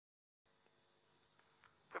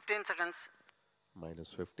15 seconds. Minus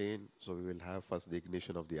 15. So we will have first the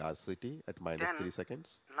ignition of the RCT at minus 10, 3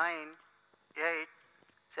 seconds. 9, 8,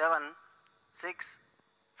 7, 6,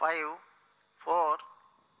 5, 4,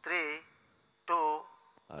 3, 2,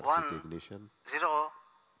 RCT 1, ignition. 0,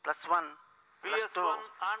 plus 1, plus 2,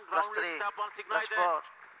 plus 3, plus 4,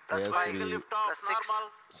 plus 5, plus 6,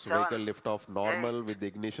 So vehicle 7, lift off normal 8, with the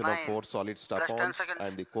ignition 9, of 4 solid plus 10 strap-ons seconds.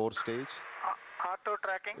 and the core stage. Auto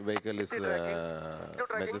tracking. Vehicle is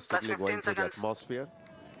majestically Plus going 15 through the seconds. atmosphere.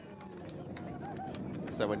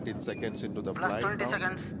 17 seconds into the Plus flight 20 now.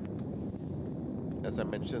 seconds. As I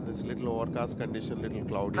mentioned, this little overcast condition, little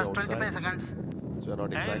cloudy Plus outside. 25 seconds. So we are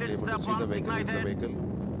not exactly able to see the vehicle. Is the vehicle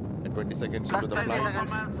at 20 seconds Plus into the 20 flight.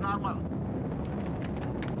 seconds.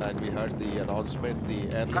 And we heard the announcement, the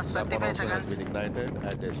airlift Plus strap 35 also has seconds. been ignited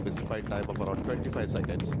at a specified time of around 25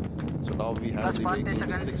 seconds. So now we have Plus the 40 vehicle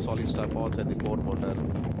with seconds. 6 solid strap-ons and the core motor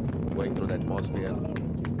going through the atmosphere.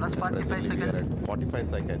 Plus And 45 presently we are seconds. at 45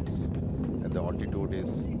 seconds and the altitude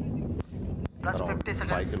is Plus around 50 5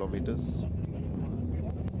 seconds. kilometers.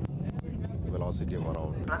 Velocity of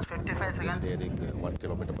around Plus 55 is seconds. nearing 1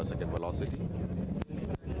 kilometer per second velocity.